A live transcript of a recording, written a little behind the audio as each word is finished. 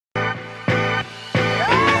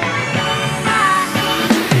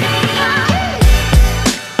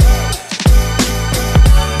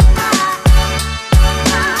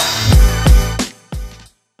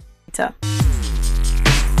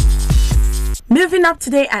Moving up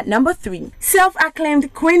today at number 3,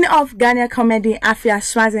 self-acclaimed queen of Ghana comedy Afia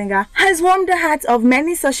Schwazzenegger has warmed the hearts of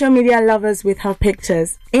many social media lovers with her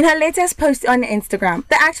pictures. In her latest post on Instagram,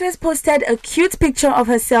 the actress posted a cute picture of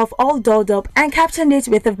herself all dolled up and captioned it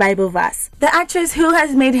with a Bible verse. The actress, who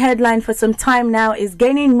has made headline for some time now, is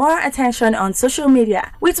gaining more attention on social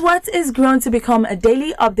media with what is grown to become a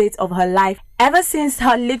daily update of her life ever since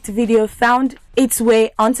her leaked video found its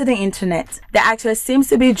way onto the internet. The actress seems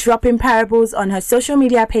to be dropping parables on her social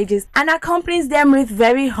media pages and accompanies them with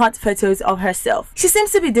very hot photos of herself. She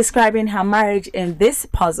seems to be describing her marriage in this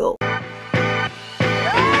puzzle.